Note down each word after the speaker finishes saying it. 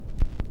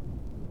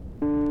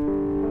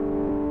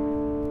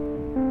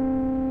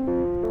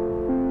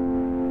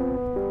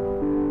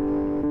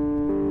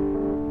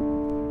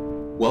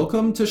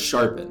Welcome to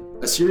Sharpen,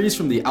 a series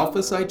from the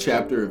Alpha Psi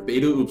chapter of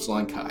Beta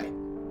Upsilon Chi.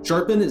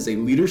 Sharpen is a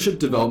leadership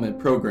development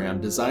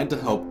program designed to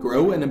help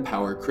grow and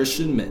empower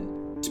Christian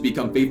men to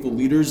become faithful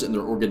leaders in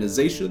their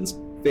organizations,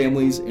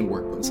 families, and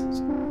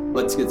workplaces.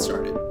 Let's get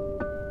started.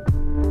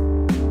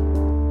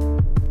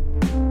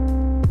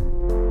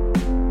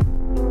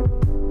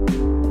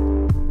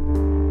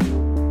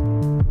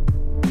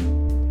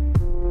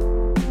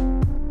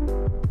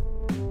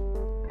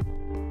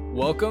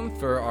 Welcome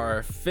for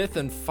our fifth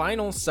and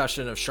final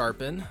session of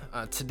Sharpen.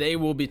 Today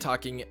we'll be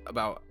talking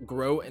about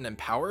grow and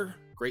empower.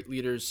 Great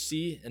leaders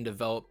see and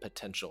develop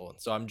potential.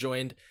 So I'm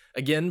joined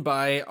again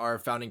by our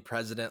founding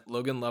president,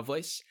 Logan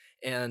Lovelace,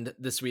 and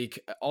this week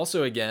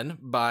also again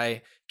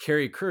by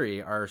Carrie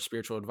Curry, our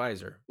spiritual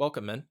advisor.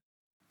 Welcome, man.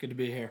 Good to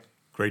be here.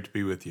 Great to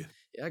be with you.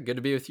 Yeah, good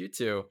to be with you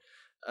too.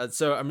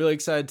 So I'm really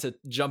excited to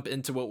jump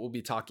into what we'll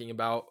be talking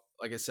about.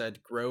 Like I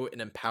said, grow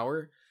and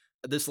empower.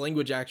 This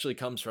language actually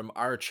comes from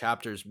our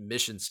chapter's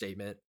mission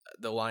statement.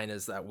 The line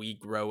is that we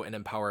grow and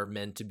empower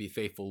men to be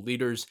faithful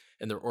leaders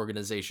in their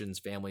organizations,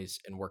 families,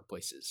 and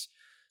workplaces.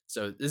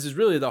 So this is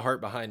really the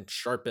heart behind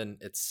Sharpen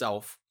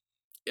itself.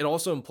 It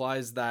also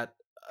implies that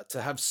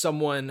to have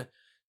someone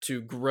to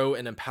grow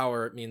and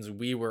empower, it means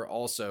we were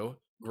also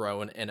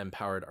grown and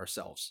empowered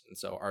ourselves. And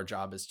so our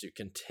job is to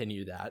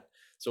continue that.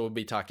 So we'll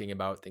be talking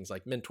about things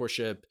like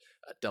mentorship,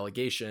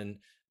 delegation,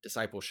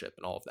 discipleship,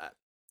 and all of that.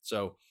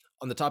 So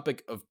on the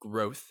topic of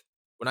growth,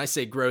 when I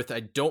say growth, I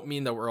don't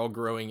mean that we're all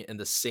growing in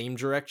the same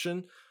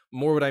direction.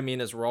 More what I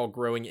mean is we're all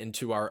growing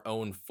into our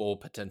own full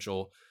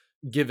potential,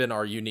 given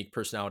our unique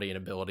personality and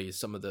abilities,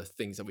 some of the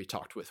things that we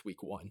talked with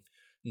week one.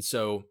 And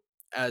so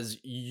as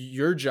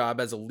your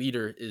job as a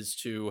leader is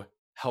to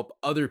help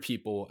other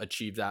people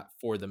achieve that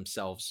for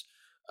themselves,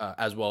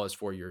 as well as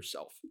for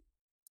yourself.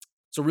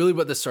 So really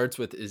what this starts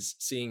with is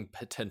seeing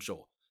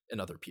potential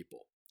in other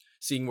people,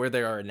 seeing where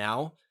they are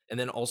now, and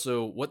then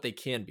also what they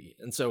can be.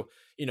 And so,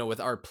 with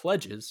our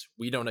pledges,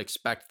 we don't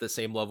expect the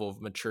same level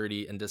of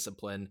maturity and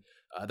discipline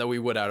that we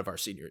would out of our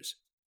seniors.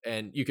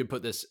 And you can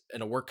put this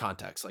in a work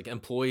context, like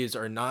employees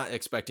are not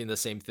expecting the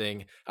same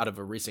thing out of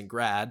a recent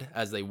grad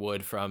as they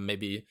would from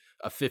maybe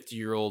a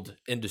 50-year-old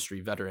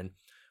industry veteran.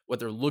 What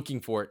they're looking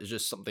for is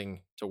just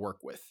something to work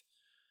with.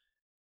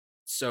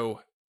 So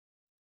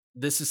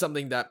this is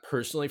something that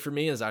personally for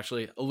me is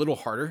actually a little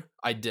harder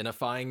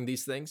identifying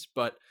these things,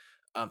 but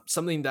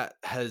something that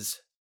has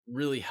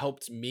really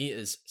helped me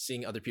is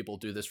seeing other people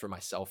do this for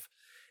myself.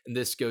 And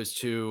this goes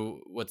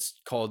to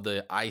what's called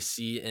the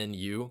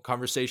ICNU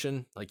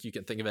conversation. Like you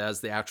can think of it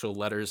as the actual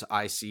letters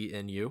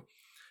ICNU,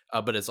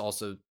 but it's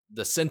also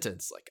the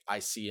sentence like I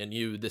see in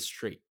you this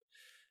trait.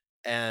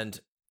 And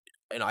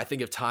I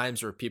think of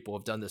times where people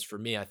have done this for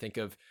me. I think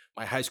of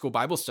my high school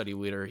Bible study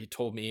leader. He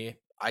told me,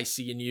 I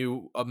see in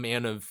you a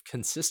man of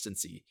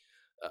consistency.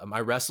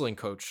 My wrestling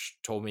coach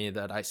told me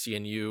that I see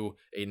in you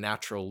a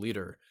natural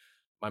leader.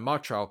 My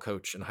mock trial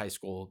coach in high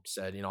school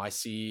said, I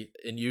see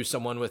in you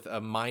someone with a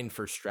mind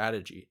for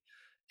strategy.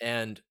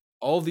 And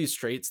all of these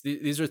traits,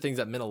 these are things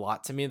that meant a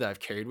lot to me that I've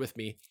carried with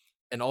me.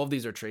 And all of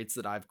these are traits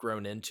that I've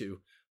grown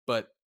into,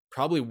 but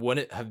probably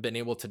wouldn't have been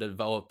able to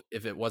develop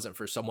if it wasn't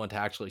for someone to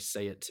actually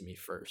say it to me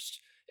first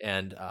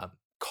and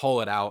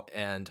call it out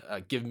and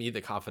give me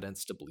the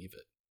confidence to believe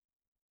it.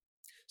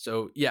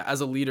 So yeah, as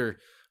a leader,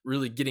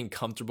 really getting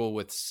comfortable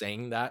with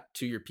saying that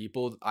to your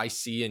people, I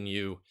see in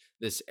you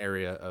this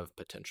area of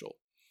potential.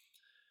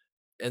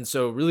 And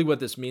so really what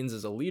this means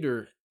as a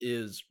leader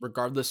is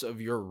regardless of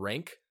your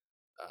rank,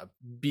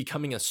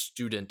 becoming a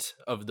student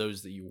of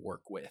those that you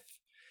work with.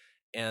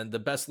 And the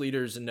best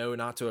leaders know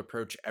not to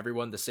approach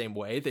everyone the same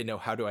way. They know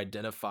how to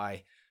identify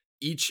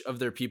each of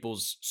their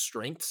people's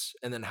strengths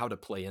and then how to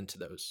play into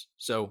those.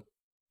 So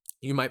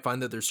you might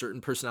find that there's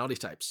certain personality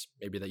types,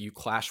 maybe that you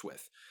clash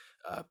with.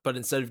 But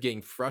instead of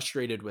getting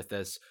frustrated with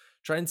this,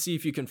 try and see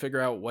if you can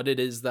figure out what it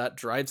is that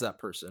drives that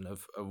person,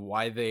 of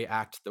why they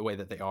act the way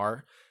that they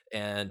are,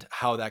 and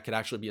how that could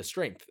actually be a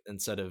strength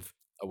instead of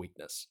a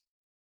weakness.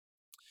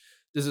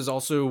 This is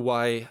also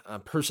why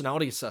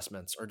personality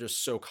assessments are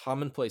just so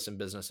commonplace in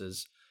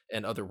businesses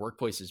and other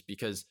workplaces,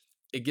 because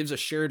it gives a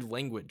shared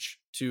language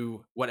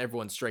to what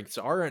everyone's strengths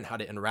are and how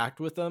to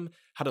interact with them,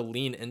 how to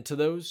lean into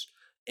those,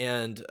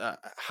 and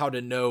how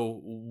to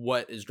know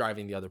what is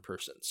driving the other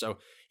person. So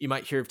you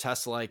might hear of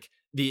tests like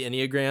the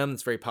Enneagram,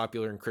 that's very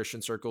popular in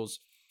Christian circles.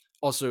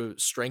 Also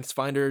Strengths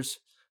Finders,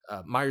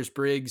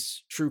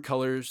 Myers-Briggs, True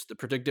Colors, the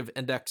Predictive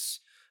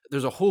Index.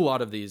 There's a whole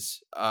lot of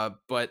these,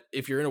 but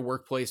if you're in a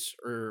workplace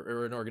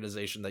or an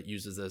organization that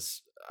uses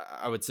this,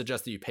 I would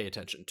suggest that you pay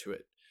attention to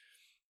it.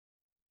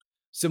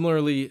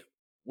 Similarly,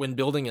 when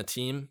building a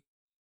team,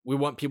 we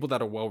want people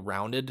that are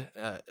well-rounded,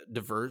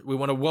 diverse. We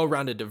want a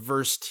well-rounded,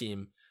 diverse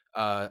team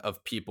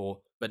of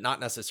people, but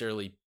not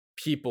necessarily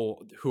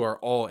people who are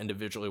all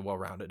individually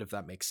well-rounded, if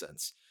that makes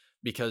sense.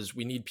 Because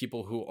we need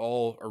people who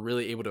all are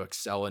really able to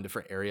excel in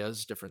different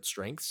areas, different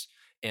strengths,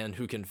 and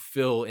who can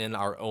fill in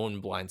our own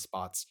blind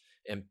spots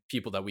and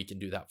people that we can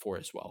do that for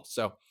as well.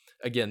 So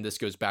again, this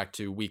goes back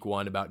to week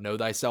one about know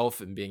thyself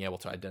and being able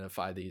to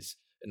identify these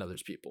in other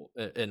people.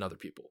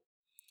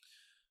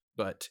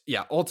 But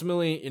yeah,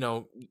 ultimately,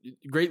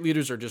 great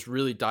leaders are just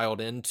really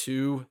dialed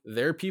into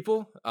their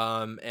people.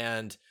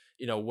 And,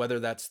 whether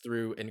that's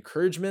through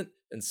encouragement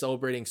and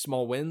celebrating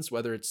small wins,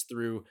 whether it's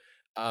through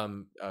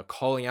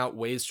calling out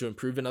ways to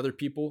improve in other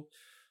people,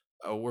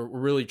 we're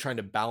really trying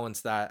to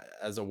balance that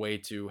as a way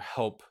to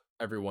help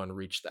everyone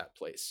reach that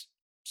place.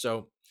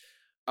 So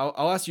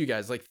I'll ask you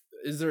guys, like,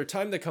 is there a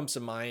time that comes to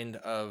mind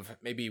of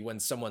maybe when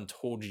someone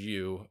told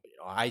you,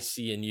 I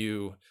see in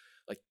you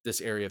like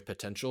this area of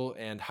potential,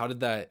 and how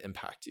did that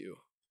impact you?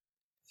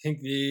 I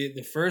think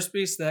the first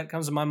piece that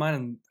comes to my mind,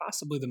 and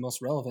possibly the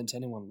most relevant to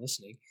anyone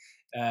listening,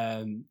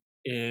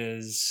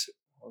 is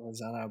I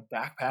was on a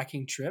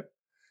backpacking trip,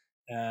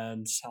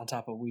 and on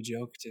top of we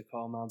joke to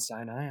call Mount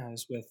Sinai, I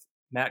was with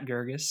Matt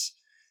Gerges.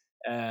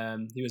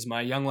 He was my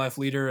young life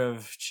leader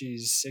of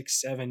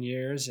 6-7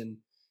 years, and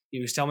he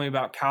was telling me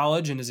about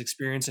college and his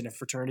experience in a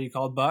fraternity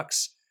called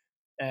Bucks.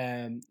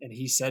 And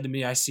he said to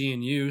me, "I see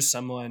in you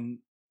someone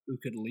who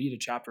could lead a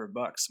chapter of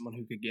Bucks, someone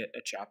who could get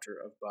a chapter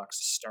of Bucks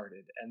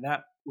started." And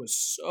that was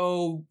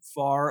so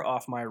far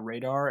off my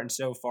radar and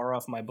so far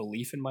off my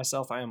belief in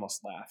myself, I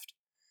almost laughed.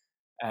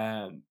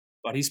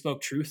 But he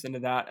spoke truth into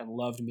that and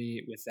loved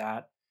me with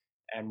that,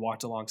 and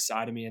walked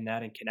alongside of me in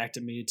that, and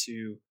connected me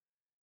to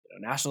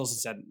Nationals, and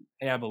said,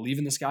 "Hey, I believe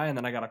in this guy." And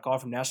then I got a call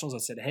from Nationals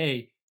that said,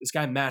 "Hey, this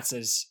guy Matt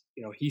says,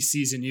 he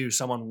sees in you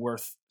someone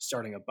worth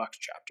starting a Bucks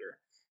chapter."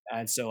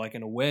 And so, like,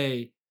 in a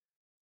way,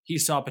 he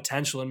saw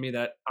potential in me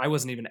that I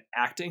wasn't even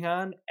acting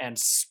on, and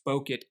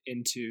spoke it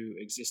into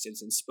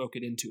existence and spoke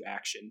it into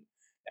action.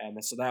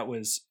 And so that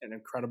was an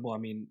incredible,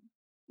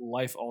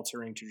 life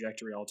altering,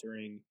 trajectory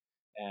altering,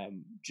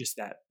 just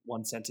that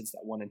one sentence,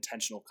 that one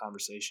intentional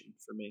conversation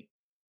for me.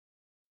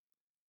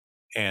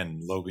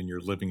 And Logan,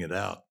 you're living it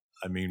out.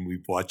 I mean,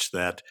 we've watched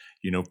that,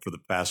 for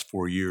the past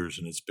 4 years,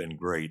 and it's been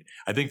great.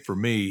 I think for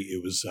me,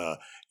 it was,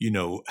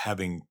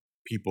 having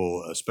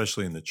people,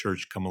 especially in the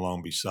church, come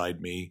along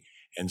beside me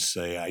and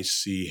say, "I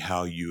see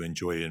how you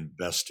enjoy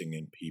investing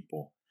in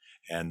people,"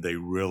 and they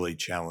really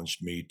challenged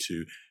me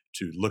to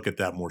look at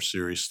that more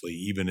seriously,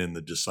 even in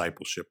the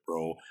discipleship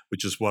role,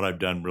 which is what I've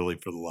done really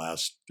for the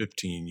last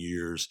 15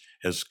 years,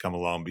 has come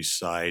along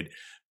beside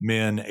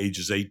men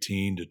ages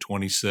 18 to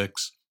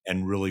 26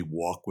 and really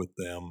walk with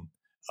them.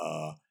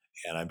 Uh,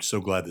 and I'm so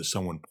glad that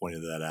someone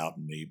pointed that out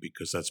in me,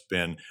 because that's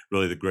been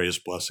really the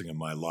greatest blessing in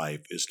my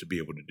life, is to be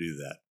able to do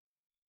that.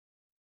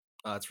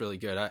 That's really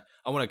good. I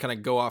want to kind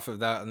of go off of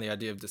that and the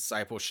idea of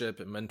discipleship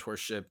and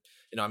mentorship.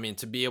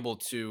 To be able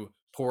to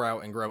pour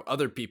out and grow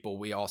other people,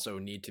 we also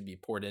need to be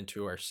poured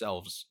into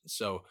ourselves.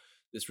 So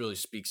this really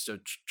speaks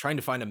to trying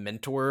to find a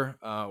mentor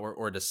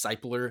or a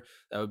discipler.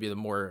 That would be the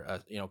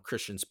more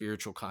Christian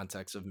spiritual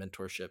context of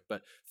mentorship.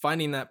 But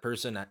finding that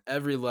person at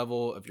every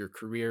level of your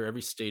career,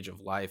 every stage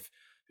of life,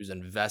 who's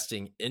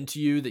investing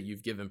into you, that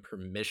you've given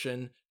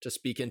permission to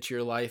speak into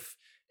your life,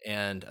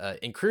 and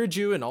encourage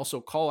you, and also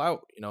call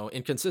out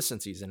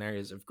inconsistencies in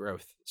areas of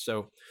growth.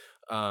 So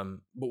but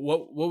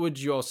what would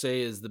you all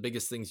say is the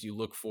biggest things you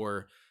look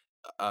for,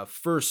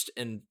 first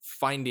in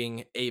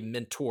finding a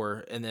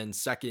mentor, and then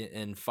second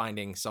in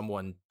finding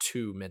someone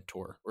to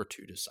mentor or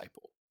to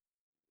disciple?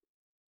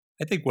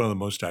 I think one of the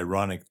most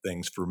ironic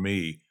things for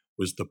me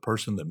was the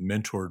person that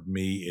mentored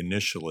me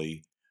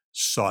initially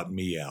sought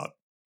me out.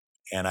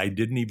 And I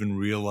didn't even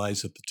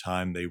realize at the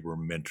time they were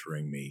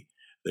mentoring me.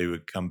 They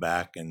would come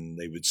back and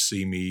they would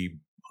see me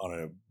on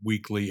a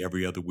weekly,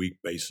 every other week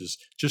basis,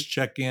 just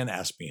check in,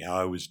 ask me how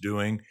I was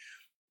doing,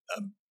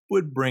 uh,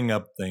 would bring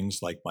up things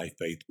like my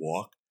faith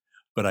walk.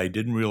 But I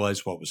didn't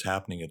realize what was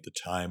happening at the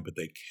time, but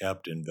they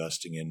kept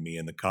investing in me,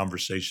 and the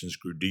conversations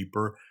grew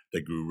deeper,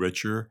 they grew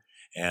richer.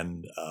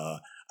 And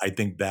I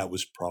think that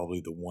was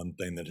probably the one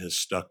thing that has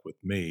stuck with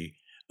me,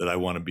 that I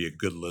want to be a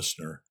good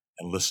listener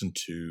and listen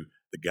to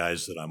the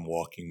guys that I'm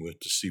walking with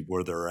to see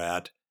where they're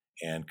at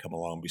and come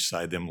along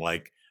beside them,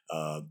 like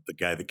the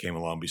guy that came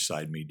along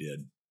beside me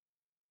did.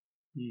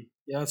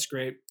 Yeah, that's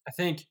great. I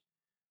think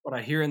what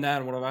I hear in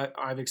that, and what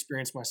I've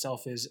experienced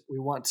myself, is we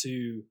want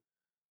to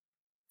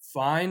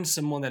find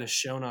someone that has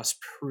shown us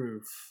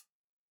proof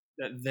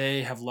that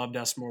they have loved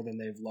us more than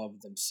they've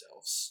loved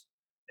themselves.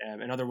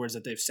 In other words,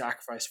 that they've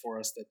sacrificed for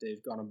us, that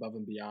they've gone above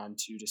and beyond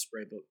to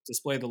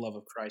display the love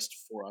of Christ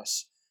for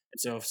us. And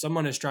so if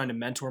someone is trying to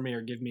mentor me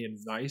or give me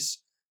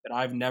advice that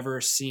I've never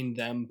seen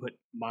them put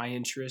my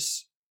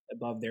interests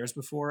above theirs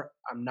before,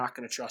 I'm not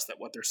going to trust that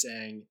what they're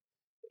saying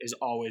is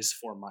always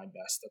for my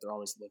best, that they're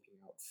always looking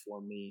out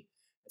for me.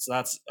 And so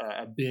that's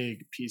a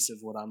big piece of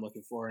what I'm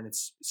looking for. And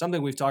it's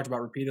something we've talked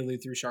about repeatedly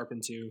through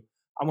Sharpen 2.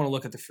 I want to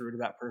look at the fruit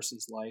of that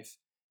person's life.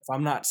 If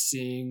I'm not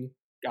seeing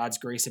God's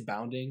grace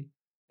abounding,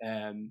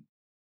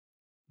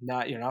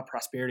 not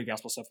prosperity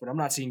gospel stuff, but I'm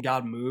not seeing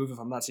God move, if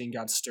I'm not seeing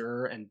God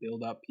stir and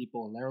build up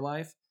people in their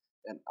life,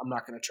 then I'm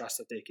not going to trust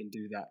that they can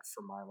do that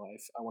for my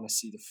life. I want to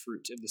see the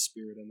fruit of the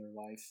Spirit in their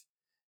life.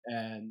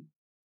 And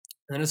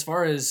then as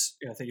far as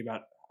thinking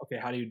about, okay,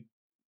 how do you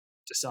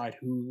decide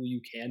who you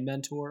can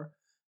mentor?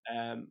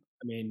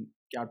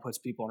 God puts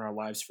people in our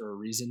lives for a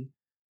reason.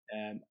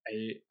 And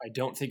I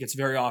don't think it's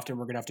very often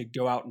we're going to have to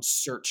go out and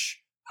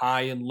search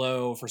high and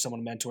low for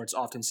someone to mentor. It's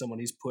often someone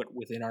he's put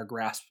within our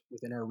grasp,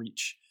 within our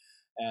reach.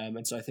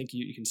 And so I think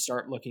you can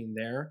start looking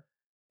there,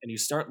 and you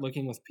start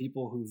looking with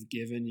people who've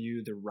given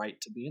you the right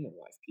to be in their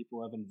life, people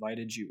who have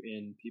invited you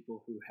in,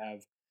 people who have,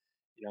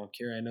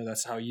 Carrie, I know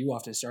that's how you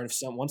often start.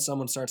 Once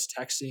someone starts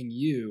texting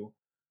you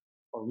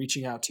or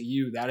reaching out to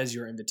you, that is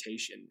your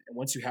invitation. And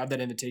once you have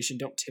that invitation,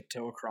 don't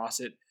tiptoe across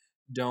it.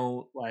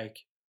 Don't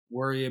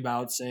worry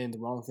about saying the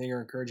wrong thing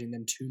or encouraging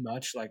them too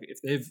much. Like, if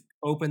they've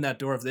opened that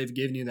door, if they've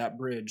given you that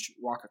bridge,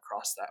 walk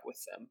across that with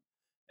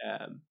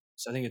them.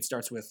 So I think it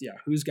starts with,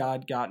 who's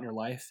God got in your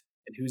life,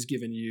 and who's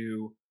given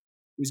you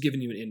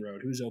an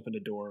inroad, who's opened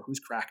a door, who's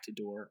cracked a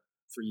door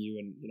for you,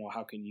 and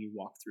how can you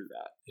walk through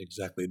that?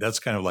 Exactly. That's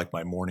kind of like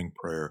my morning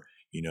prayer.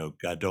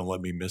 God, don't let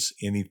me miss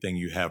anything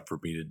you have for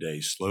me today.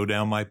 Slow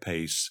down my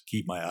pace,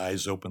 keep my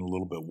eyes open a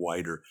little bit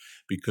wider,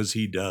 because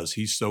he does.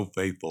 He's so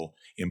faithful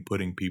in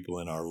putting people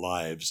in our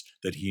lives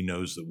that he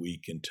knows that we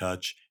can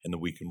touch and that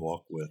we can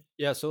walk with.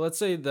 Yeah. So let's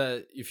say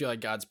that you feel like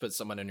God's put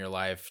someone in your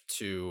life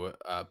to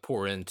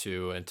pour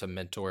into and to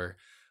mentor.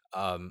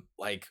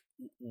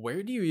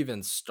 Where do you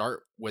even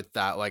start with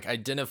that? Like,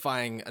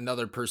 identifying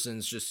another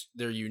person's just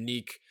their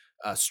unique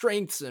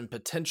strengths and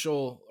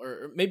potential,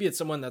 or maybe it's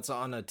someone that's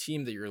on a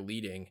team that you're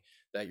leading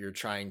that you're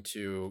trying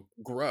to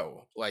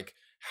grow. Like,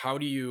 how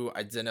do you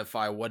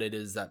identify what it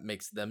is that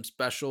makes them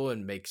special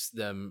and makes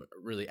them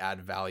really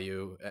add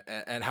value,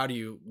 and how do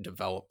you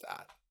develop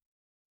that?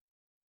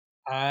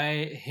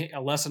 A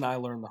lesson I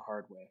learned the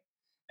hard way.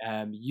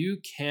 You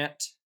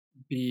can't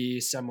be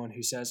someone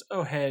who says,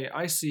 "Oh, hey,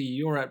 I see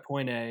you're at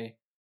point A.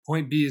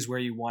 Point B is where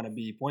you want to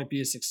be. Point B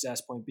is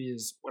success. Point B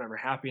is whatever,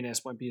 happiness.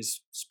 Point B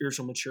is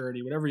spiritual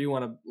maturity, whatever you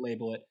want to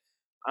label it.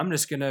 I'm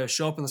just going to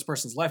show up in this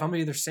person's life. I'm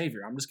going to be their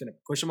savior. I'm just going to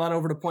push them on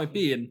over to point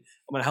B, and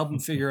I'm going to help them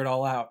figure it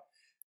all out."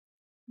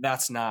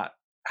 That's not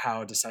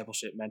how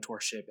discipleship,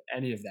 mentorship,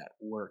 any of that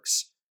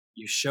works.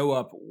 You show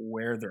up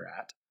where they're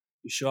at.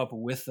 You show up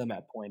with them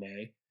at point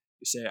A.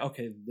 You say,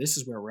 "Okay, this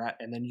is where we're at."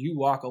 And then you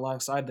walk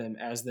alongside them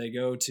as they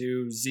go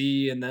to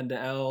Z, and then to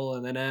L,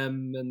 and then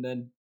M, and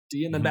then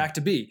D, and then back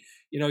to B.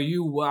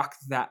 You walk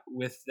that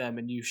with them,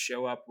 and you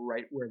show up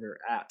right where they're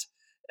at.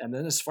 And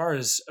then, as far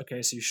as,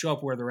 okay, so you show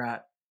up where they're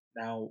at.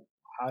 Now,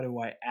 how do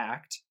I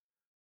act?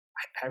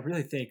 I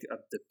really think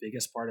the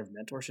biggest part of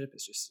mentorship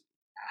is just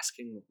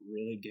asking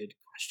really good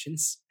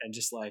questions, and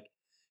just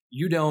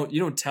you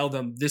don't tell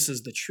them this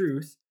is the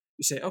truth.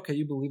 You say, "Okay,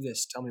 you believe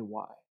this. Tell me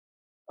why."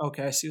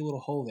 "Okay, I see a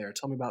little hole there.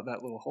 Tell me about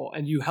that little hole."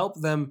 And you help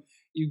them,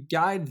 you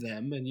guide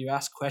them, and you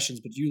ask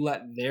questions, but you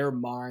let their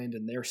mind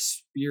and their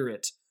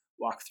spirit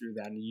walk through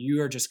that. And you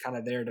are just kind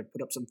of there to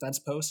put up some fence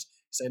posts.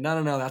 Say,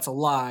 "No, that's a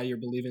lie. You're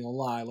believing a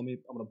lie. I'm going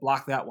to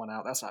block that one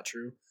out. That's not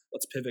true.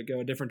 Let's pivot, go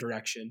a different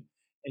direction."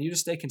 And you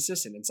just stay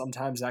consistent. And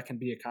sometimes that can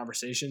be a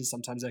conversation.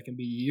 Sometimes that can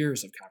be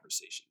years of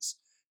conversations.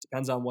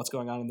 Depends on what's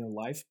going on in their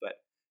life. But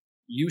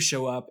you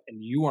show up,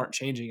 and you aren't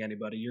changing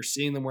anybody. You're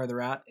seeing them where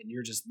they're at, and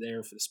you're just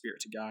there for the Spirit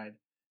to guide.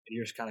 And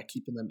you're just kind of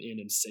keeping them in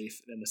and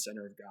safe and in the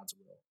center of God's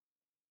will.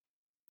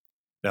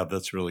 Now,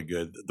 that's really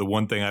good. The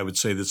one thing I would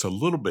say that's a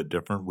little bit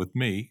different with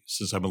me,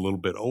 since I'm a little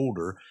bit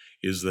older,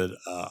 is that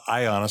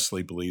I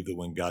honestly believe that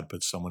when God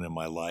puts someone in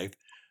my life,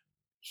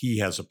 he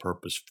has a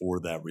purpose for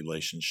that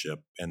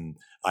relationship. And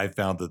I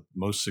found that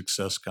most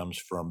success comes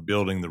from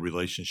building the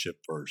relationship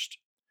first,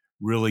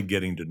 really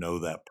getting to know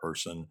that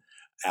person,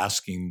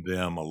 asking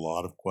them a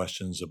lot of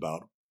questions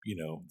about,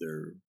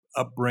 their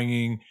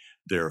upbringing,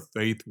 their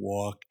faith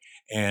walk.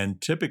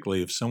 And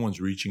typically, if someone's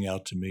reaching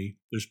out to me,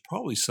 there's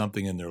probably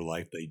something in their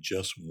life they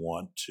just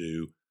want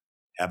to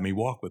have me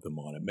walk with them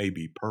on. It may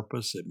be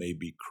purpose, it may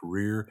be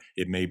career,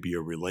 it may be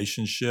a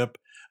relationship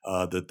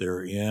that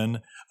they're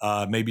in,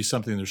 it may be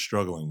something they're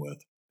struggling with.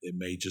 It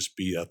may just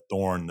be a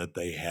thorn that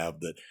they have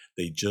that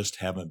they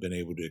just haven't been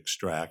able to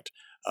extract,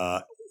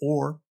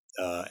 or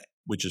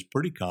which is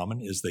pretty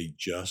common, is they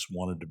just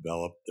want to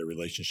develop their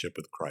relationship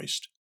with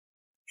Christ,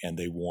 and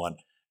they want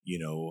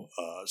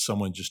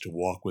someone just to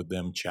walk with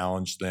them,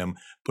 challenge them,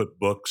 put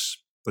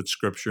books, put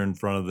scripture in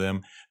front of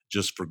them,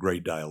 just for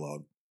great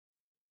dialogue.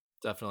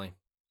 Definitely.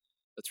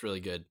 That's really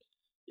good.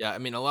 Yeah. I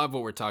mean, a lot of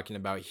what we're talking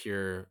about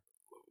here,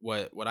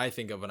 what I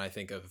think of when I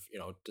think of,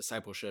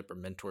 discipleship or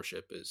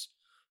mentorship is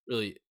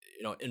really,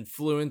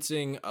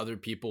 influencing other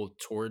people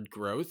toward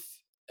growth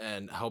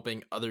and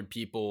helping other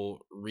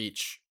people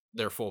reach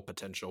their full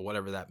potential,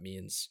 whatever that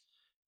means.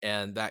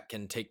 And that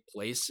can take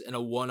place in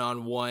a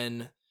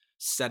one-on-one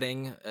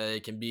setting.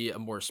 It can be a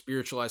more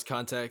spiritualized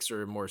context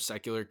or a more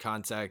secular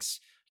context.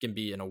 It can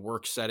be in a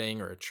work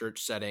setting or a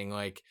church setting.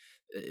 Like,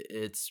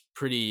 it's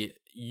pretty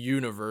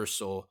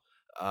universal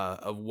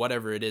of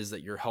whatever it is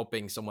that you're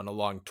helping someone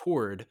along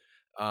toward.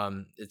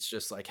 It's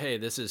just like, hey,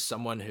 this is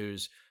someone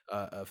who's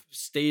a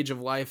stage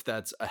of life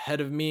that's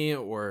ahead of me,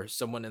 or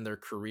someone in their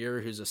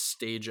career who's a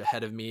stage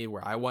ahead of me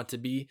where I want to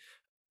be.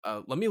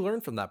 Let me learn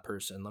from that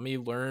person. Let me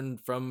learn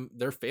from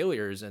their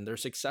failures and their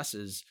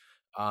successes.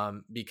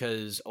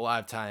 Because a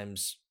lot of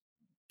times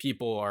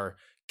people are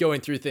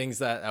going through things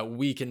that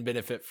we can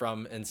benefit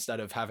from instead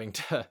of having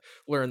to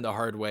learn the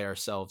hard way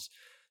ourselves.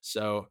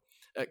 So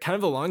Kind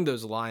of along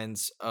those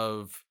lines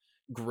of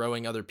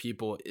growing other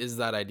people is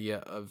that idea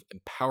of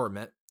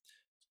empowerment.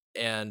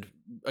 And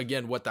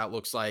again, what that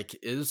looks like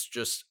is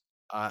just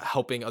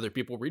helping other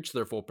people reach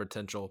their full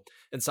potential.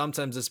 And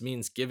sometimes this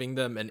means giving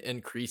them an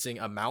increasing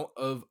amount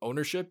of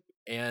ownership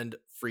and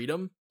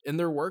freedom in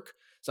their work.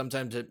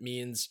 Sometimes it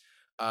means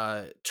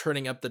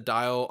turning up the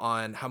dial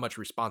on how much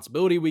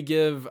responsibility we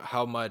give,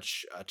 how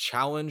much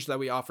challenge that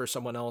we offer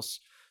someone else.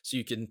 So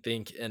you can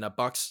think in a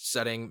Bucks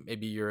setting,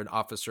 maybe you're an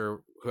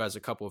officer who has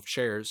a couple of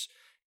chairs,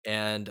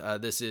 and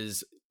this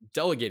is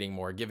delegating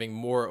more, giving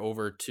more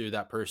over to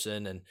that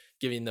person and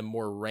giving them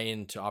more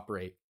reign to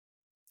operate.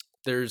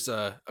 There's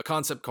a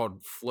concept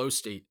called flow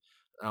state.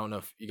 I don't know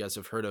if you guys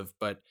have heard of,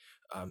 but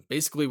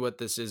basically what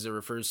this is, it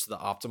refers to the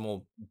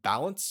optimal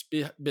balance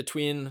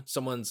between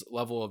someone's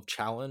level of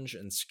challenge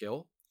and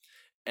skill.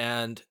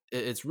 And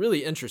it's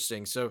really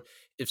interesting. So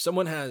if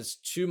someone has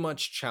too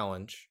much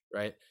challenge,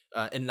 right,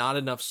 and not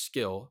enough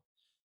skill,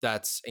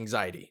 that's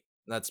anxiety.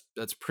 That's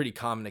pretty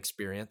common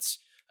experience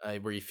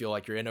where you feel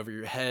like you're in over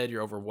your head,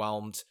 you're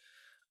overwhelmed,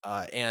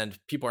 and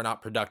people are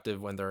not productive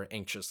when they're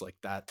anxious like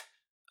that.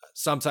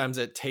 Sometimes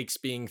it takes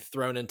being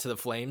thrown into the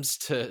flames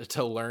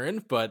to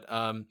learn, but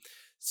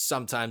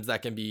sometimes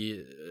that can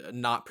be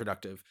not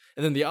productive.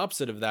 And then the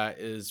opposite of that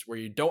is where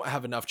you don't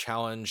have enough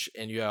challenge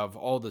and you have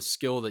all the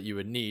skill that you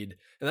would need,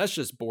 and that's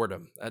just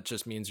boredom. That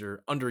just means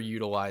you're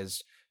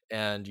underutilized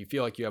and you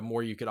feel like you have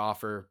more you could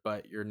offer,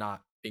 but you're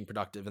not being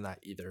productive in that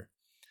either.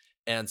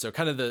 And so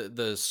kind of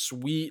the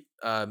sweet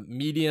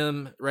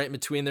medium right in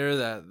between there,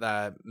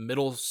 that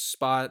middle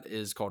spot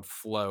is called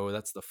flow.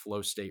 That's the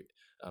flow state.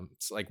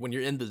 It's like when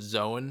you're in the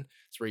zone,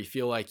 it's where you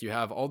feel like you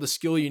have all the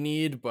skill you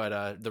need,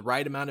 but the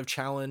right amount of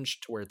challenge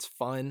to where it's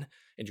fun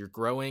and you're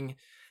growing.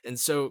 And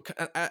so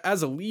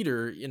as a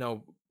leader,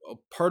 a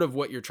part of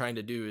what you're trying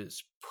to do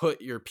is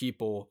put your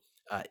people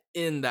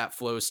in that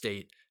flow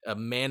state,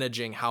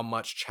 managing how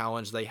much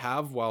challenge they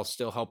have while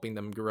still helping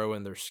them grow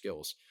in their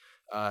skills,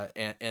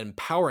 and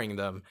empowering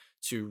them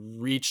to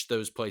reach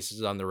those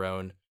places on their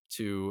own,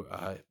 to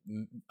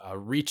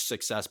reach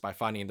success by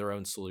finding their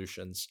own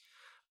solutions.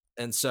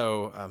 And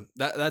so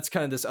that's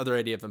kind of this other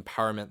idea of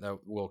empowerment that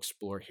we'll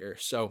explore here.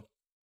 So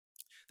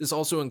this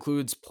also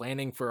includes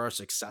planning for our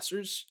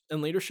successors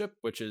in leadership,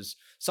 which is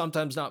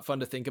sometimes not fun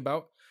to think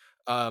about.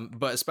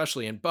 But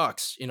especially in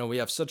Bucks, we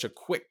have such a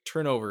quick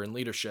turnover in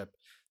leadership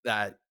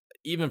that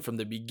even from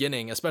the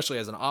beginning, especially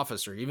as an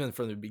officer, even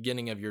from the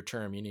beginning of your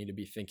term, you need to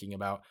be thinking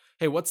about,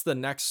 hey, what's the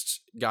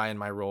next guy in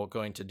my role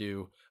going to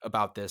do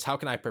about this? How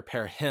can I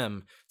prepare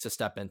him to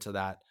step into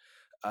that?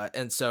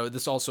 And so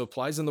this also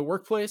applies in the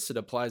workplace. It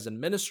applies in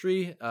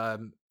ministry.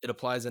 It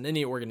applies in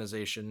any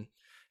organization.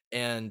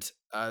 And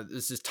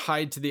this is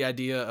tied to the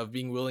idea of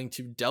being willing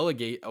to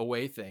delegate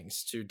away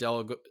things, to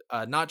delegate,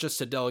 not just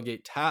to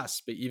delegate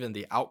tasks, but even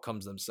the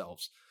outcomes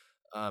themselves,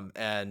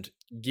 and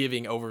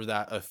giving over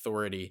that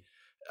authority.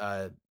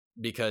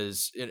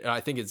 Because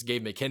I think it's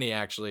Gabe McKinney,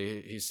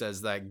 actually, he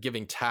says that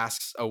giving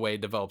tasks away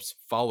develops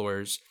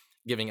followers,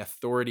 giving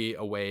authority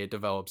away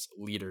develops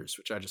leaders,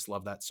 which I just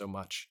love that so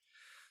much.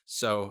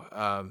 So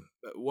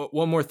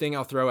one more thing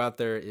I'll throw out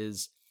there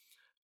is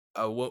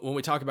when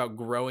we talk about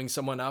growing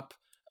someone up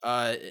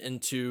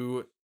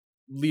into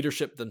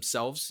leadership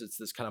themselves, it's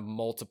this kind of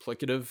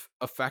multiplicative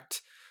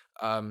effect.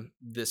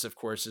 This, of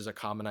course, is a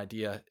common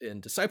idea in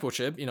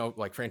discipleship,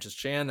 like Francis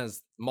Chan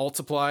has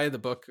Multiply, the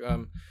book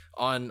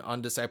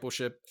on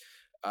discipleship,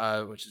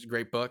 which is a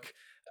great book.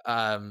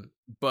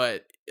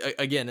 But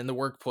again, in the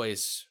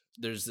workplace,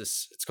 there's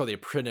this, it's called the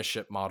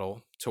apprenticeship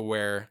model, to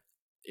where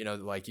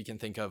like you can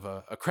think of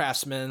a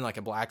craftsman, like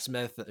a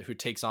blacksmith who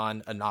takes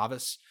on a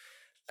novice.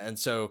 And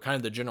so kind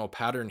of the general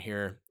pattern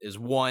here is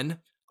 1,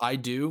 I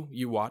do,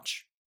 you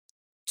watch.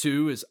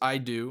 2 is I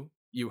do,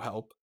 you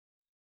help.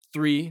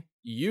 3,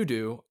 you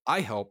do,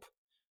 I help.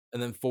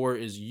 And then 4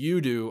 is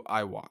you do,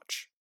 I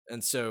watch.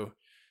 And so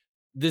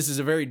this is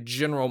a very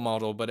general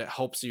model, but it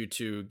helps you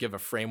to give a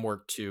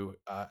framework to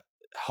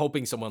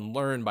helping someone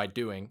learn by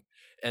doing.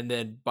 And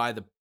then by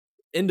the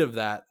end of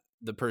that,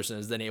 the person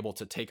is then able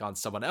to take on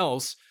someone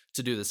else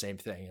to do the same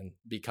thing and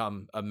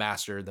become a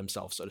master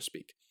themselves, so to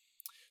speak.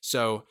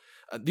 So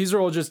these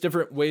are all just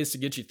different ways to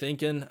get you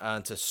thinking,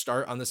 to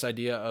start on this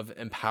idea of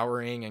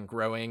empowering and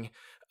growing.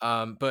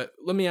 But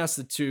let me ask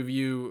the two of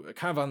you,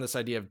 kind of on this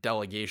idea of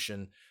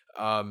delegation.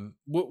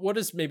 What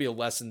is maybe a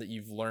lesson that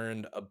you've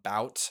learned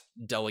about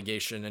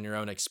delegation in your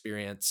own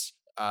experience?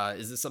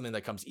 Is this something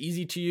that comes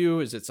easy to you?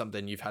 Is it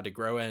something you've had to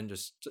grow in?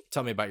 Just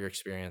tell me about your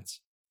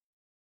experience.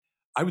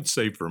 I would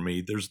say for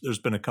me, there's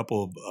been a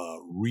couple of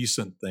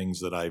recent things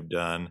that I've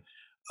done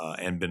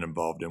and been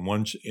involved in.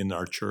 One in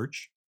our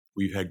church,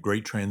 we've had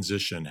great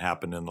transition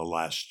happen in the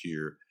last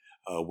year,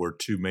 where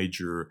 2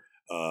 major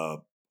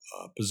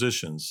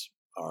positions,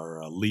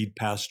 our lead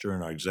pastor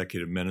and our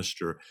executive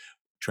minister,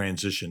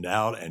 transitioned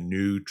out and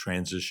new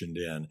transitioned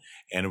in.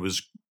 And it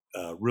was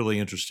really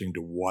interesting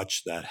to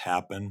watch that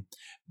happen.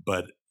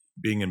 But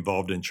being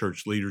involved in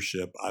church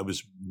leadership, I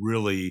was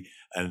really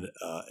an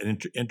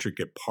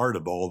intricate part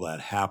of all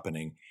that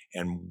happening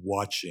and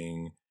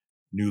watching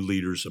new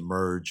leaders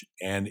emerge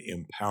and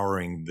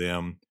empowering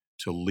them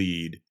to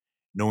lead,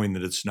 knowing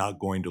that it's not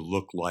going to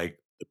look like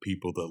the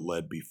people that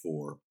led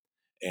before.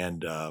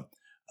 And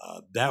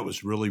that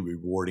was really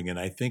rewarding. And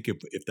I think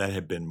if that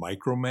had been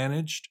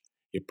micromanaged,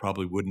 it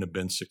probably wouldn't have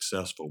been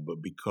successful.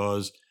 But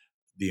because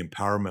the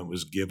empowerment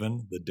was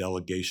given, the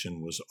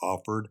delegation was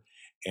offered,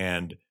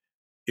 and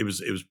it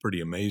was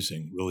pretty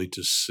amazing, really,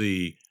 to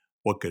see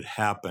what could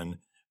happen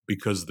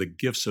because the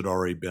gifts had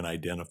already been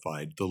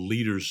identified, the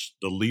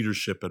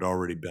leadership had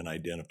already been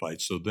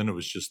identified. So then it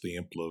was just the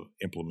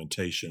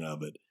implementation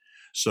of it.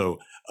 So,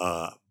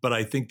 but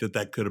I think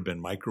that could have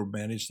been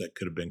micromanaged, that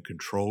could have been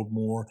controlled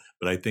more.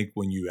 But I think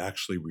when you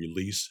actually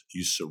release,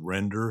 you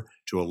surrender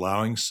to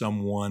allowing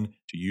someone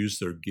to use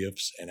their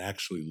gifts and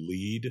actually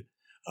lead,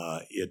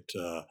 it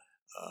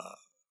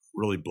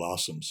really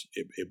blossoms.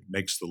 It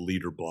makes the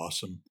leader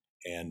blossom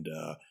and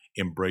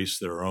embrace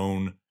their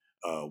own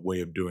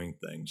way of doing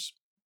things.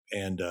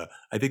 And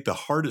I think the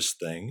hardest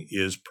thing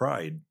is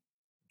pride.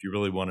 If you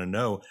really want to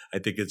know, I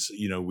think it's,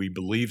 we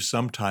believe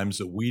sometimes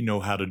that we know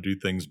how to do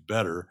things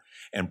better,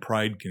 and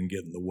pride can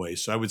get in the way.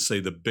 So I would say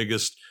the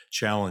biggest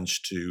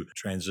challenge to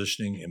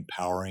transitioning,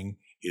 empowering,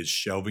 is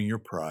shelving your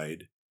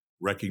pride,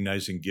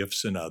 recognizing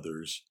gifts in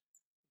others,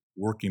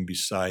 working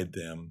beside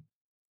them,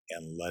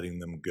 and letting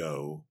them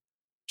go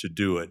to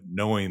do it,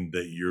 knowing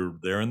that you're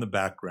there in the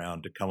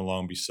background to come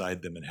along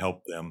beside them and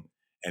help them.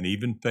 And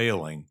even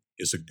failing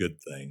is a good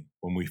thing.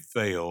 When we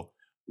fail,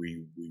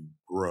 we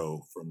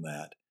grow from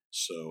that.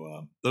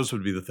 So those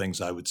would be the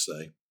things I would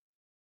say.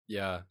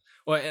 Yeah.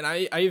 Well, and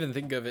I even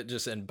think of it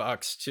just in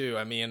Bucks too.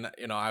 I mean,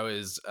 I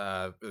was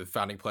the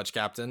founding pledge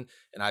captain,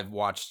 and I've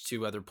watched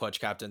 2 other pledge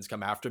captains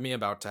come after me,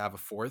 about to have a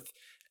 4th.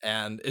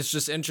 And it's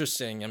just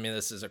interesting. I mean,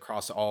 this is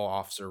across all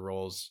officer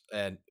roles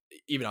and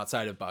even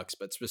outside of Bucks,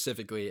 but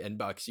specifically in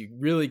Bucks, you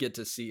really get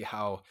to see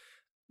how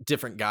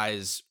different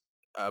guys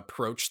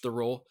approach the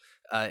role.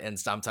 And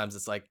sometimes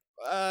it's like,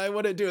 I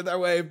wouldn't do it that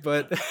way,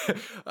 but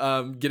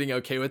getting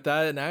okay with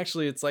that. And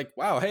actually it's like,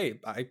 wow, hey,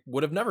 I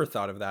would have never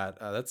thought of that.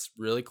 That's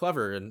really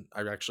clever. And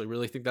I actually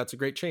really think that's a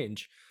great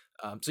change.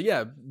 So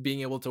yeah,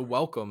 being able to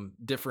welcome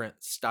different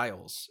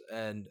styles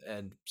and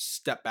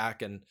step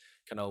back and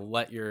kind of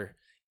let your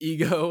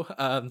ego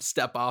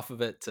step off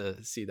of it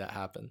to see that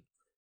happen.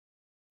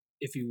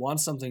 If you want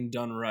something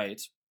done right,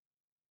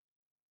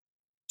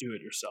 do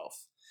it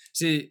yourself.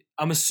 See,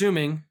 I'm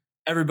assuming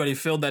everybody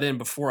filled that in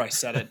before I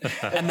said it.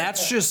 And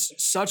that's just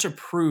such a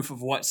proof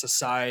of what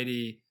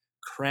society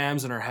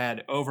crams in our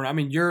head over. I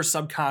mean, your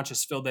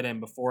subconscious filled that in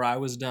before I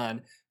was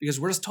done, because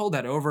we're just told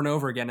that over and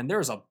over again. And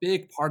there's a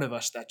big part of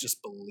us that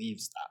just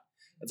believes that.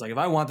 It's like, if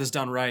I want this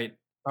done right,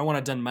 if I want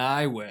it done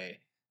my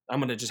way, I'm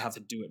going to just have to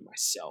do it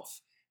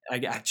myself.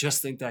 I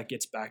just think that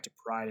gets back to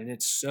pride, and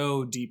it's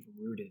so deep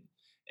rooted.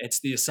 It's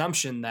the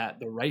assumption that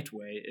the right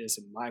way is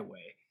my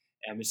way.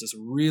 And it's this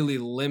really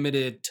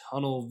limited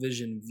tunnel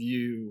vision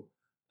view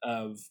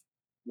of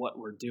what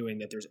we're doing,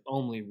 that there's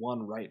only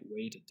one right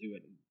way to do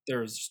it.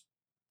 There's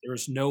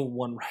no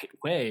one right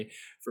way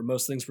for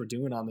most things we're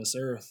doing on this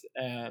earth.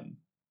 And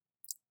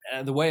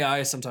the way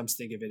I sometimes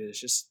think of it is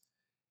just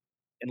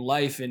in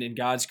life and in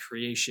God's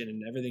creation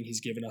and everything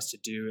he's given us to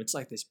do, it's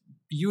like this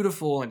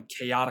beautiful and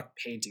chaotic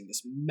painting,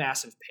 this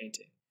massive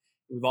painting.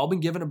 We've all been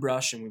given a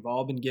brush and we've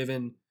all been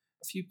given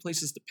a few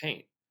places to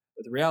paint.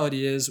 But the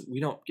reality is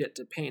we don't get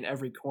to paint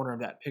every corner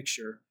of that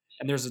picture.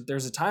 And there's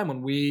a time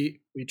when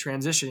we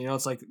transition,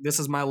 it's like, this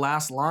is my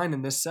last line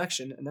in this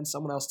section, and then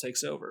someone else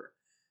takes over.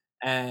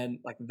 And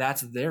like,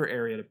 that's their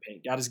area to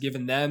paint. God has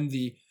given them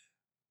the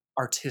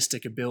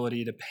artistic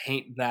ability to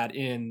paint that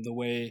in the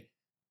way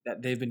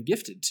that they've been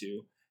gifted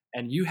to.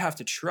 And you have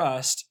to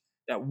trust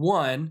that,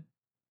 one,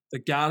 the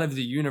God of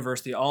the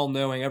universe, the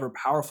all-knowing,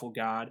 ever-powerful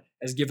God,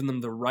 has given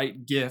them the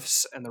right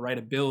gifts and the right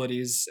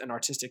abilities and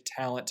artistic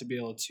talent to be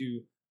able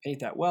to paint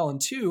that well. And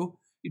 2,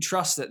 you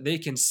trust that they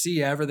can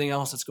see everything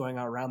else that's going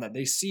on around that.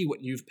 They see what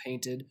you've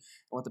painted and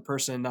what the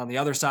person on the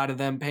other side of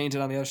them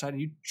painted on the other side.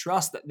 And you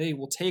trust that they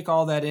will take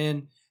all that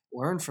in,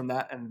 learn from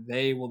that, and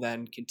they will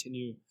then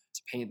continue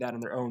to paint that in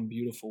their own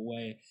beautiful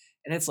way.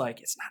 And it's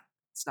like, it's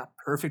not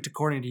perfect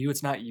according to you.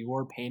 It's not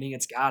your painting.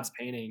 It's God's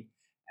painting.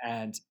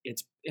 And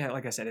it's,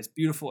 like I said, it's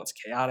beautiful. It's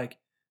chaotic,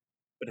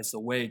 but it's the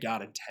way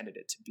God intended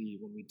it to be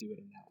when we do it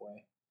in that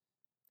way.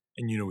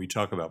 And, we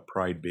talk about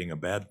pride being a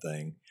bad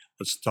thing.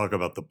 Let's talk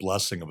about the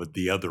blessing of it,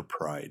 the other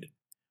pride.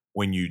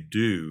 When you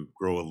do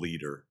grow a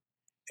leader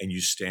and you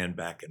stand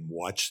back and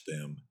watch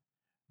them,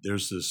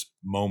 there's this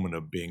moment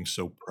of being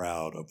so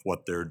proud of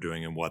what they're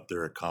doing and what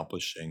they're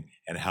accomplishing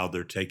and how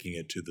they're taking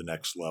it to the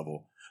next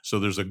level. So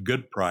there's a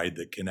good pride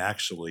that can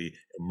actually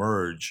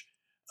emerge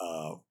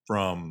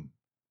from,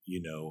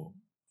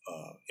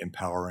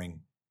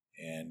 empowering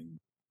and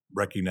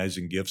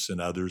recognizing gifts in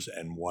others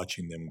and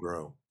watching them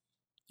grow.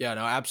 Yeah,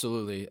 no,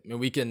 absolutely. I mean,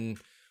 we can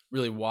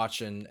really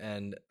watch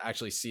and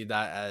actually see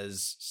that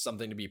as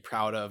something to be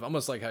proud of,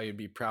 almost like how you'd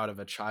be proud of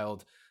a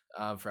child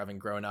for having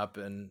grown up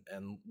and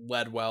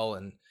led well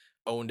and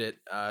owned it.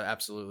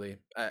 Absolutely.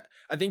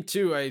 I think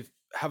too, I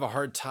have a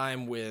hard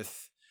time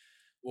with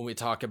when we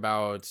talk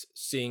about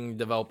seeing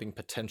developing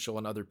potential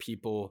in other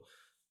people,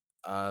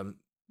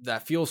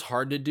 that feels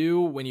hard to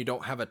do when you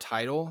don't have a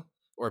title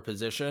or a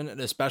position, and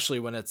especially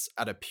when it's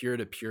at a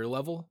peer-to-peer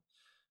level.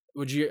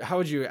 How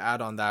would you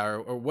add on that,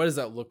 or what does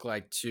that look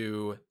like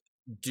to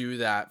do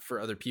that for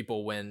other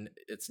people when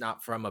it's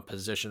not from a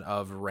position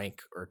of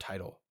rank or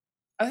title?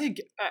 I think,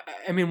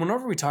 I mean,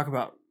 whenever we talk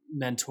about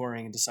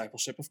mentoring and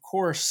discipleship, of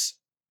course,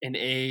 an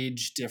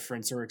age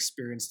difference or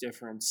experience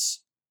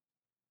difference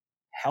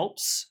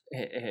helps.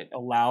 It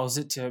allows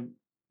it to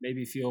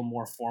maybe feel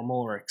more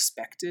formal or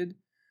expected.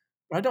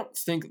 But I don't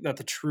think that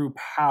the true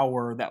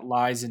power that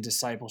lies in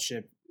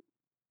discipleship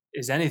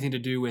is anything to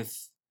do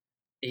with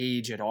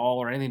age at all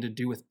or anything to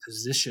do with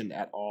position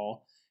at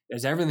all. It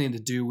has everything to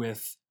do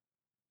with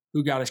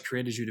who God has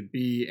created you to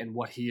be and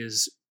what He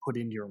has put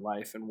into your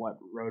life and what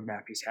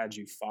roadmap He's had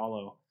you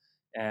follow.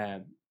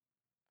 And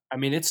I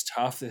mean, it's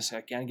tough. This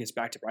again gets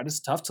back to pride.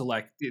 It's tough to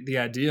like the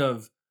idea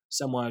of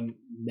someone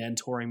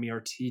mentoring me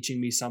or teaching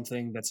me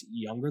something that's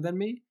younger than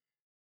me.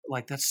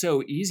 Like that's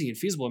so easy and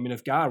feasible. I mean,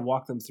 if God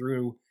walked them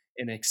through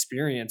an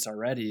experience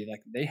already,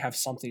 like they have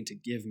something to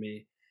give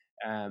me.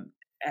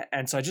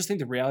 And so I just think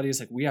the reality is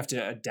like we have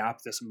to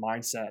adapt this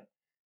mindset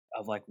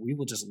of like we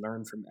will just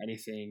learn from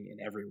anything and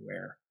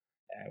everywhere.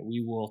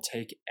 We will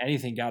take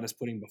anything God is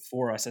putting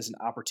before us as an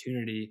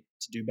opportunity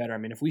to do better. I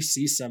mean, if we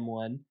see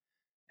someone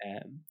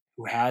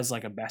who has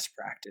like a best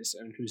practice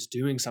and who's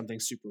doing something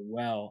super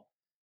well,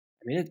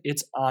 I mean,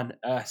 it's on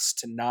us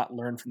to not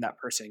learn from that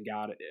person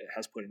God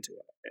has put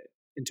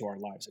into our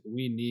lives. Like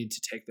we need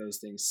to take those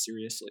things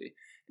seriously.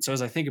 And so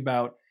as I think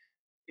about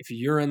if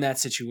you're in that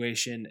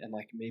situation and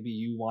like maybe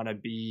you want to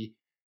be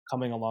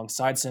coming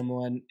alongside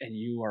someone and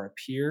you are a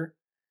peer,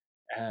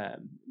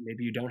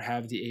 maybe you don't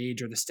have the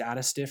age or the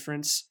status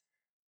difference.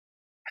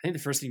 I think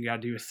the first thing you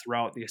got to do is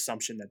throw out the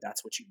assumption that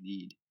that's what you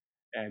need.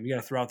 And you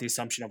got to throw out the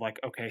assumption of like,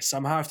 okay,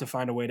 somehow I have to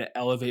find a way to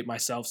elevate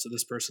myself so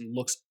this person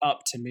looks up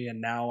to me and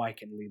now I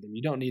can lead them.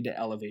 You don't need to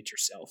elevate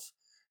yourself.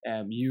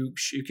 You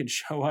can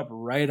show up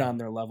right on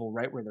their level,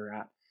 right where they're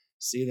at.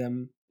 See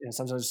them.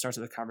 Sometimes it starts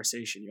with a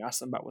conversation. You ask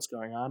them about what's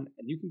going on,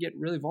 and you can get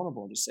really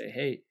vulnerable and just say,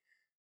 "Hey,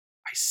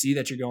 I see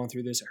that you're going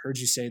through this. I heard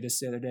you say this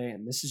the other day,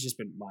 and this has just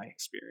been my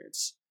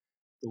experience.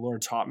 The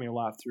Lord taught me a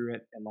lot through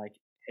it. And like,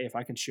 hey, if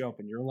I can show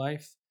up in your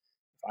life,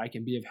 if I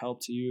can be of help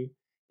to you,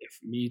 if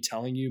me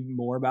telling you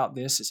more about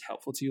this is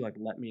helpful to you, like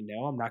let me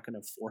know. I'm not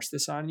going to force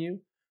this on you,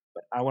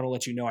 but I want to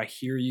let you know I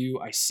hear you,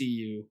 I see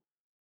you,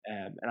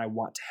 and I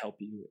want to help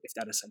you if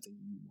that is something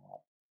you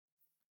want."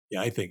 Yeah,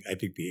 I think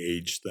the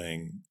age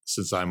thing,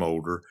 since I'm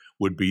older,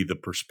 would be the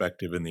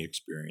perspective and the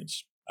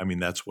experience. I mean,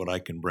 that's what I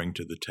can bring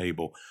to the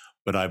table.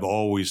 But I've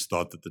always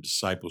thought that the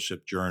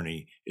discipleship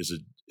journey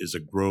is a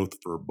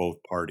growth for both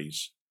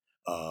parties.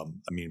 I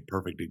mean,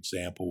 perfect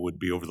example would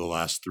be over the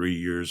last 3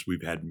 years,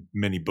 we've had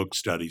many book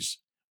studies.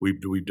 We've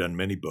done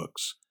many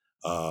books,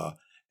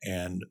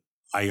 and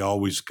I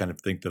always kind of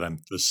think that I'm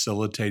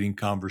facilitating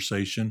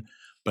conversation,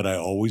 but I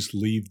always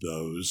leave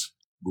those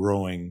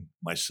growing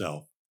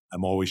myself.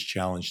 I'm always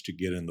challenged to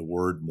get in the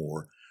Word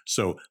more.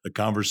 So the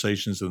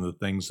conversations and the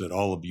things that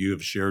all of you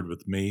have shared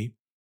with me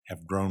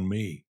have grown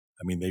me.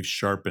 I mean, they've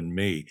sharpened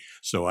me.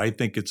 So I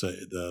think it's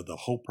the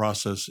whole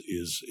process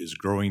is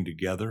growing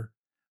together.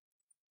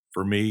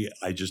 For me,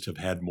 I just have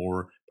had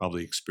more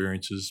probably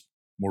experiences,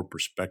 more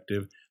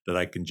perspective that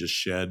I can just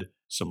shed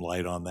some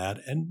light on that,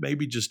 and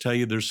maybe just tell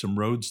you there's some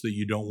roads that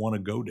you don't want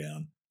to go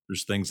down.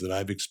 There's things that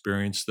I've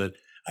experienced that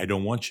I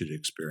don't want you to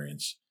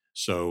experience.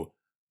 So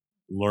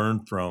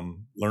learn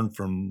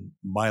from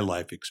my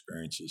life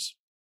experiences.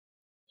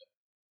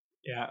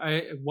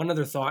 Yeah, one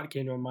other thought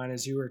came to my mind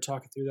as you were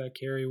talking through that,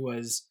 Carrie,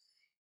 was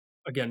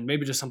again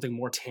maybe just something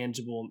more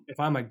tangible. If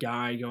I'm a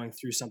guy going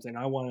through something,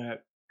 I want to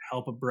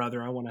help a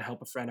brother, I want to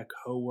help a friend, a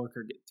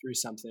coworker get through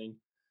something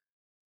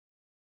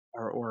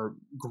or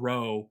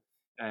grow.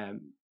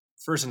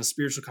 First, in a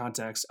spiritual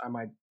context, I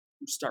might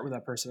start with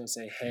that person and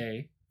say,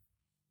 "Hey,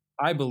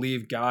 I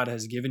believe God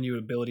has given you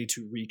an ability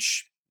to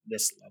reach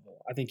this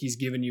level. I think He's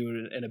given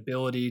you an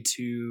ability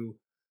to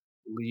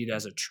lead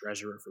as a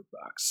treasurer for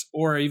Bucks."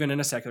 Or even in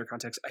a secular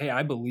context, "Hey,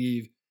 I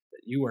believe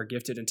that you are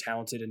gifted and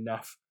talented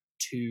enough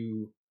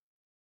to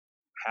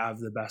have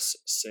the best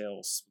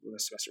sales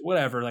this semester."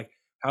 Whatever, like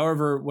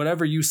however,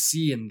 whatever you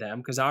see in them,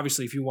 because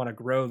obviously if you want to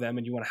grow them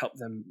and you want to help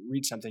them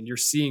reach something, you're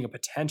seeing a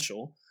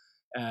potential.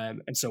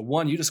 And so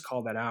one, you just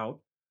call that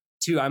out.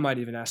 Two, I might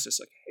even ask this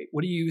like, "Hey,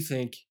 what do you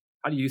think?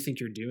 How do you think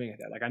you're doing at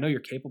that? Like, I know you're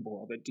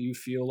capable of it. Do you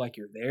feel like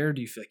you're there?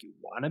 Do you feel like you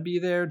want to be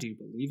there? Do you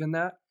believe in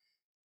that?"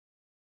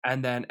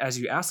 And then as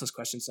you ask those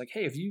questions, like,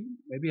 "Hey, have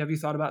you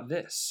thought about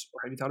this?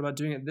 Or have you thought about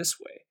doing it this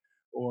way?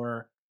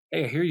 Or,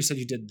 hey, I hear you said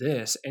you did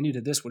this and you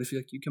did this. What if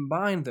you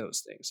combine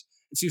those things?"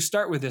 And so you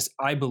start with this,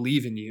 "I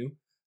believe in you."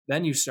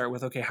 Then you start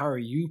with, okay, how are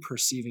you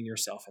perceiving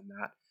yourself in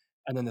that?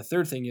 And then the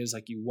third thing is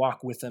like you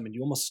walk with them and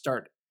you almost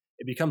start,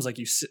 it becomes like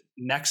you sit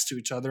next to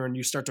each other and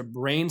you start to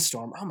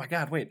brainstorm. "Oh my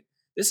God, wait,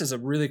 this is a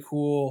really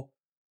cool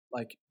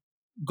like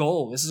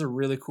goal. This is a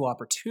really cool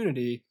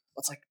opportunity.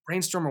 let's like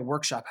brainstorm a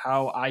workshop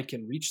how I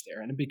can reach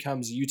there. And it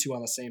becomes you two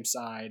on the same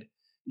side.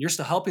 You're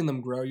still helping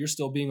them grow. You're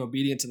still being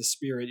obedient to the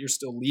Spirit. You're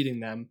still leading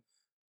them,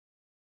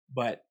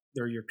 but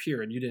they're your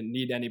peer, and you didn't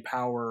need any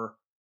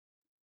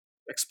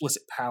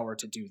explicit power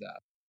to do that.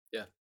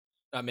 Yeah.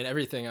 I mean,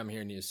 everything I'm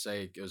hearing you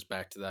say goes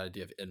back to that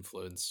idea of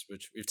influence,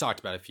 which we've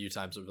talked about a few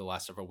times over the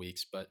last several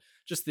weeks, but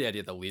just the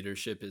idea that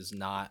leadership is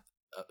not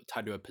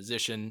tied to a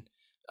position.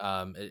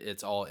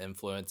 It's all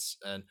influence.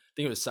 And I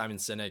think it was Simon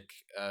Sinek,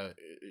 a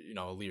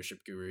leadership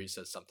guru. He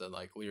says something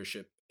like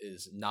leadership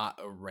is not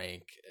a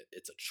rank,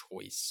 it's a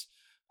choice.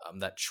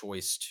 That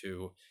choice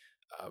to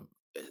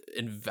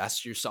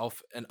invest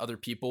yourself in other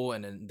people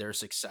and in their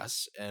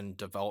success and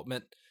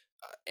development,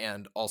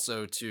 and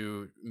also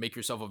to make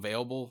yourself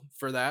available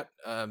for that,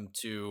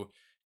 to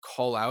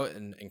call out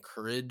and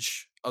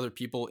encourage other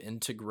people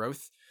into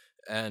growth.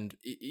 And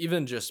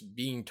even just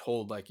being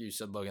told, like you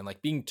said, Logan,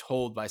 like being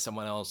told by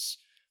someone else,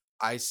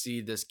 I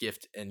see this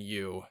gift in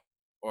you,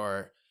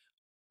 or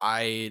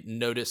I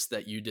noticed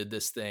that you did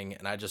this thing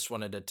and I just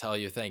wanted to tell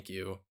you thank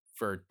you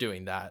for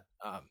doing that.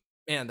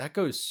 Man, that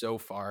goes so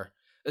far.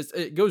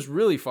 It goes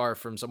really far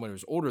from someone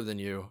who's older than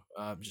you,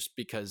 just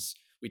because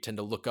we tend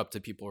to look up to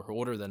people who are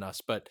older than us,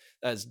 but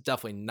that is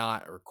definitely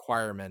not a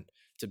requirement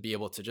to be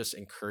able to just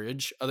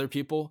encourage other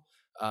people,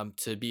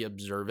 to be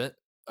observant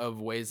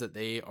of ways that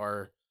they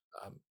are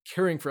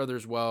caring for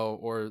others well,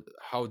 or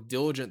how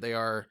diligent they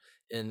are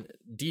in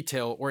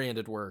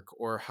detail-oriented work,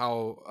 or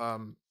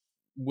how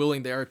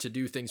willing they are to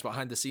do things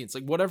behind the scenes.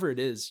 Like whatever it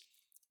is,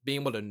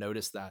 being able to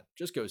notice that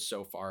just goes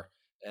so far.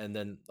 And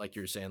then, like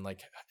you're saying,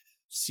 like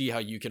see how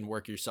you can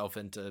work yourself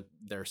into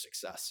their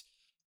success.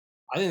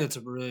 I think that's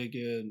a really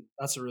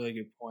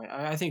good point.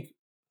 I think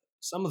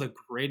some of the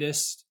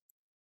greatest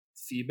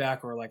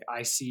feedback or like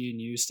I see in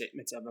you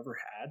statements I've ever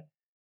had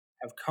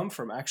have come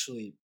from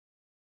actually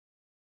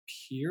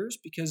peers,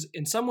 because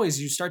in some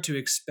ways you start to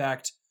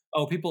expect,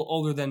 oh, people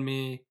older than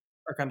me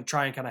are kind of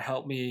trying to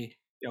help me,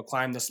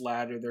 climb this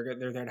ladder.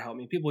 They're there to help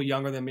me. People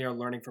younger than me are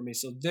learning from me.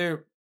 So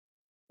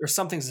there's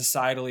something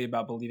societally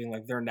about believing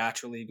like they're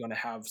naturally going to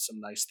have some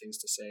nice things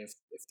to say if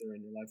they're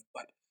in your life.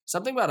 But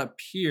something about a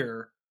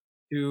peer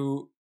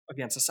who,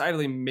 again,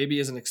 societally maybe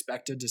isn't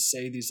expected to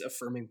say these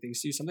affirming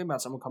things to you. Something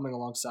about someone coming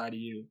alongside of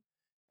you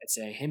and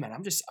saying, hey man,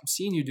 I'm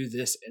seeing you do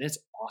this and it's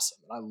awesome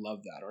and I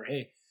love that. Or,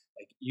 hey,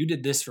 like you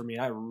did this for me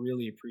and I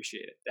really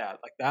appreciate it.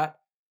 That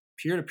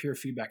peer-to-peer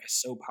feedback is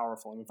so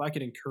powerful. And if I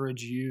could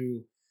encourage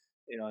you,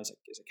 as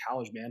a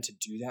college man, to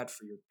do that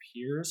for your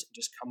peers and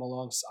just come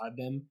alongside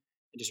them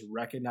and just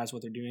recognize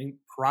what they're doing,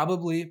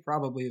 probably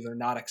they're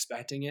not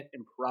expecting it,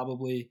 and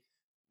probably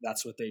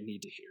that's what they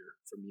need to hear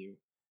from you,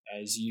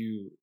 as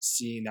you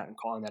seeing that and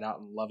calling that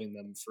out and loving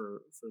them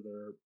for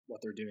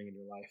what they're doing in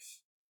your life.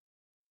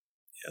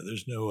 Yeah,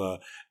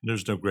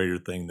 there's no greater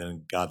thing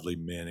than godly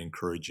men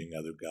encouraging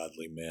other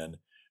godly men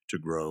to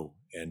grow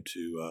and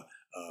to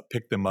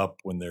pick them up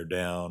when they're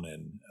down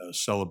and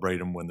celebrate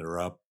them when they're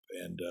up,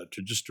 and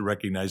to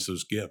recognize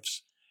those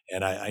gifts.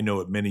 And I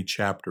know at many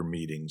chapter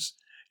meetings,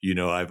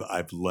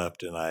 I've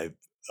left and I've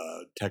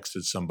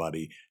texted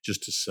somebody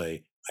just to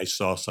say, I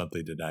saw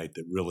something tonight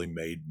that really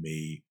made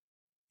me,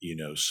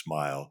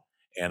 smile.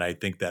 And I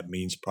think that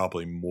means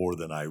probably more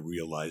than I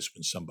realize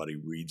when somebody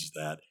reads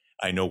that.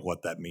 I know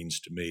what that means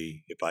to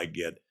me. If I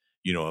get,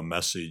 a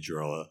message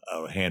or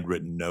a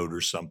handwritten note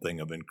or something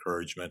of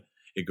encouragement,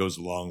 it goes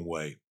a long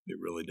way. It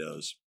really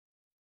does.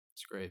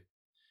 It's great.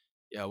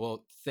 Yeah,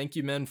 well, thank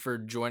you, men, for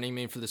joining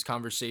me for this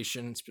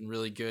conversation. It's been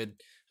really good.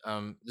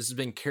 This has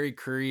been Carey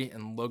Curry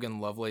and Logan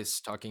Lovelace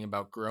talking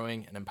about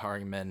growing and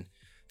empowering men.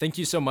 Thank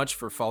you so much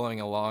for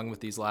following along with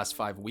these last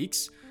 5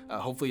 weeks.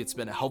 Hopefully it's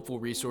been a helpful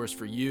resource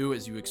for you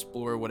as you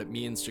explore what it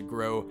means to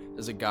grow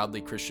as a godly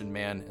Christian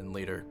man and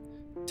leader.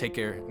 Take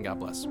care and God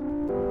bless.